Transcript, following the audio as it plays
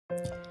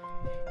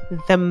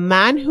The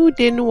Man Who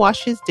Didn't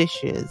Wash His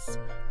Dishes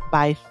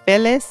by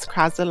Phyllis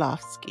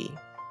Krasilovsky.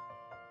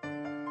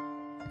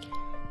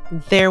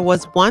 There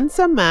was once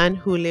a man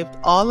who lived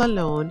all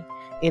alone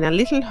in a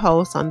little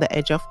house on the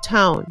edge of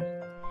town.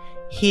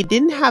 He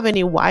didn't have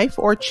any wife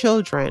or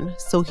children,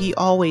 so he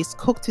always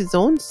cooked his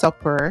own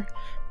supper,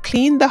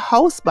 cleaned the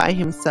house by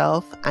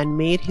himself, and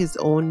made his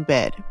own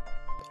bed.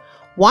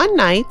 One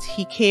night,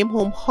 he came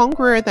home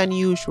hungrier than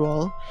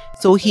usual,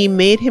 so he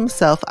made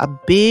himself a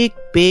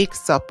big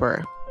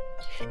supper.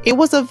 It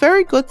was a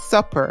very good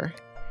supper.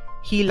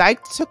 He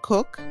liked to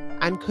cook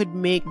and could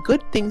make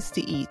good things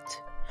to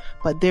eat,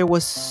 but there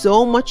was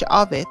so much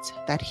of it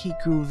that he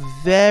grew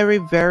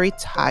very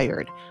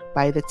tired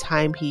by the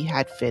time he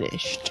had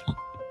finished.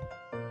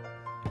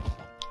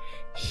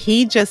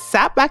 He just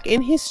sat back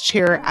in his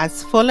chair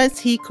as full as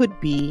he could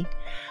be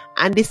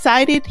and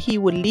decided he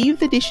would leave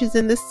the dishes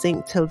in the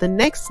sink till the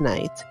next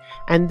night,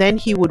 and then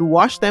he would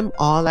wash them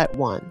all at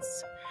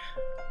once.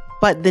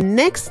 But the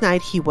next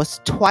night he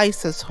was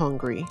twice as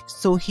hungry,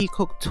 so he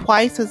cooked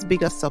twice as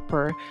big a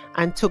supper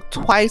and took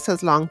twice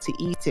as long to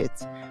eat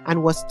it,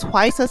 and was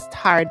twice as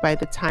tired by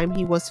the time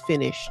he was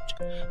finished,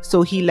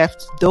 so he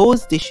left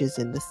those dishes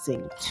in the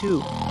sink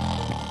too.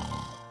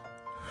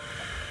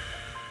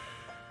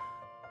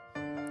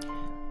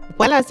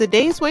 Well, as the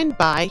days went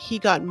by, he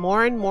got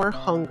more and more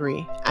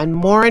hungry and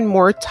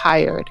more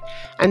tired,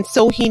 and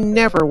so he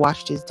never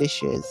washed his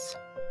dishes.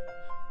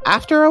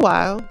 After a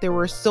while, there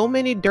were so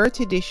many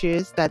dirty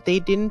dishes that they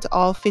didn't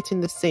all fit in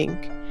the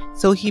sink,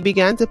 so he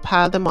began to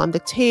pile them on the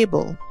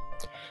table.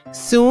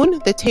 Soon,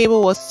 the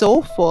table was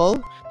so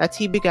full that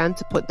he began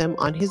to put them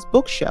on his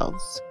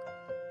bookshelves.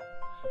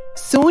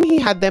 Soon he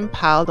had them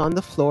piled on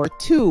the floor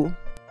too.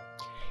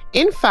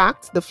 In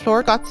fact, the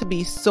floor got to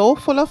be so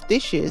full of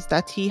dishes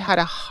that he had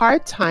a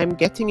hard time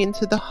getting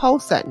into the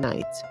house at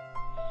night.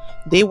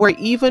 They were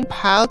even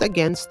piled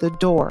against the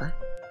door.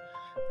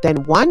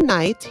 Then one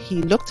night,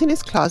 he looked in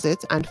his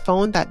closet and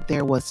found that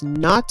there was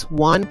not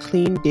one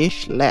clean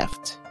dish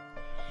left.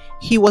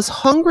 He was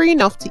hungry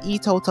enough to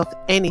eat out of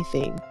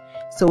anything,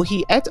 so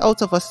he ate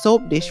out of a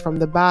soap dish from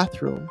the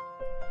bathroom.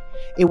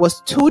 It was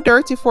too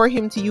dirty for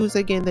him to use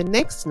again the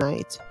next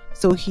night,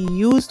 so he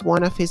used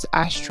one of his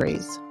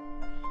ashtrays.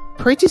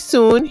 Pretty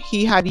soon,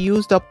 he had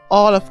used up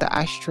all of the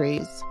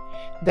ashtrays.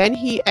 Then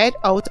he ate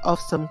out of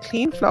some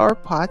clean flower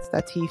pots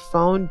that he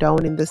found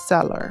down in the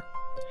cellar.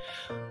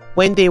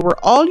 When they were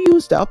all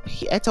used up,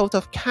 he ate out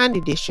of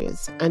candy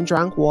dishes and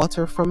drank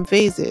water from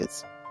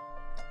vases.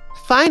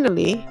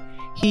 Finally,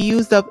 he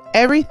used up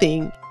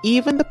everything,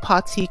 even the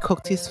pots he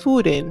cooked his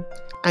food in,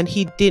 and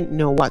he didn't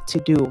know what to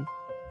do.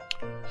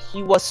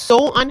 He was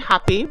so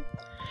unhappy.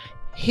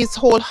 His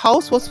whole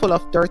house was full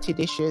of dirty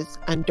dishes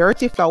and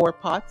dirty flower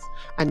pots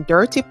and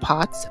dirty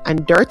pots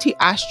and dirty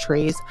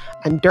ashtrays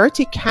and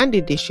dirty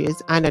candy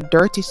dishes and a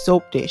dirty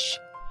soap dish.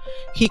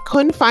 He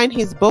couldn't find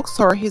his books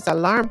or his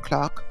alarm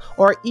clock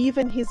or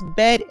even his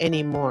bed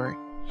anymore.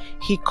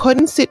 He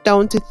couldn't sit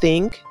down to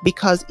think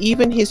because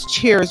even his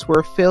chairs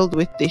were filled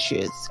with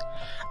dishes,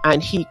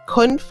 and he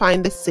couldn't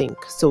find the sink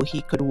so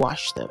he could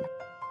wash them.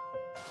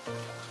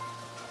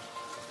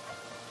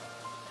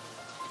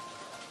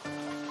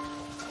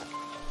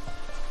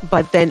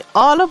 But then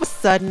all of a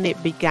sudden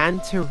it began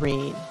to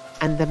rain,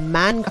 and the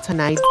man got an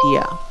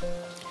idea.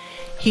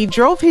 He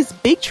drove his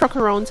big truck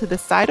around to the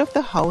side of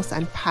the house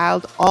and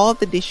piled all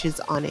the dishes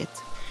on it,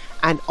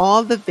 and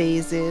all the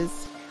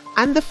vases,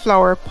 and the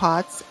flower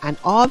pots, and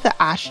all the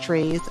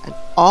ashtrays, and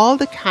all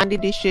the candy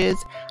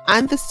dishes,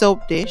 and the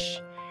soap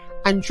dish,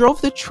 and drove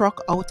the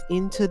truck out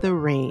into the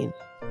rain.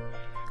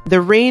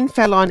 The rain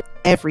fell on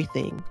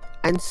everything,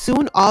 and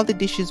soon all the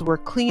dishes were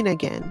clean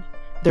again.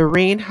 The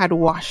rain had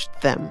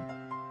washed them.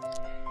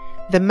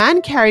 The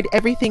man carried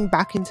everything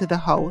back into the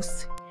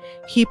house.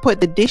 He put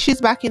the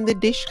dishes back in the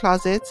dish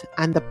closet,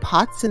 and the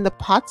pots in the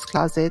pots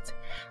closet,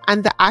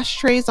 and the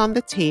ashtrays on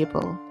the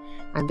table,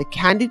 and the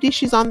candy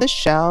dishes on the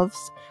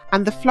shelves,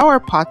 and the flower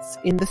pots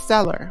in the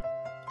cellar,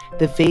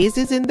 the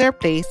vases in their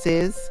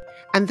places,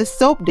 and the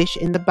soap dish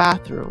in the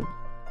bathroom.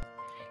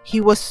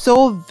 He was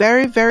so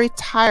very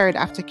tired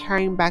after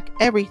carrying back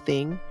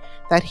everything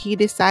that he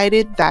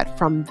decided that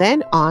from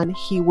then on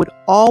he would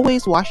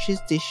always wash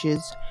his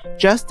dishes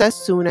just as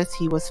soon as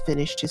he was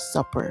finished his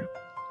supper.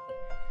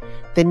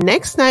 The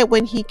next night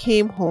when he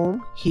came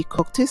home, he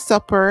cooked his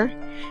supper,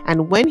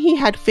 and when he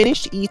had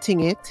finished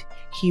eating it,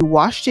 he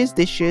washed his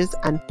dishes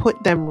and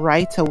put them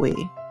right away.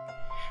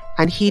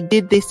 And he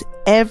did this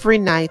every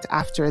night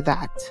after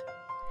that.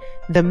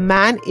 The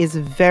man is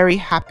very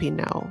happy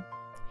now.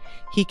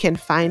 He can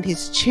find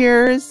his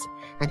chairs,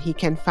 and he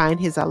can find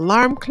his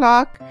alarm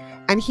clock,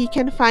 and he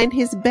can find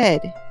his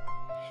bed.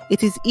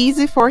 It is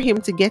easy for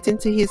him to get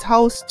into his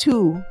house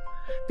too,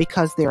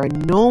 because there are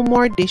no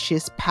more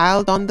dishes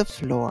piled on the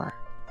floor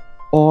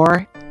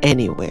or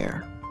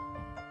anywhere.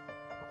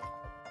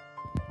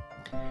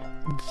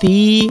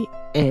 The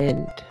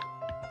end.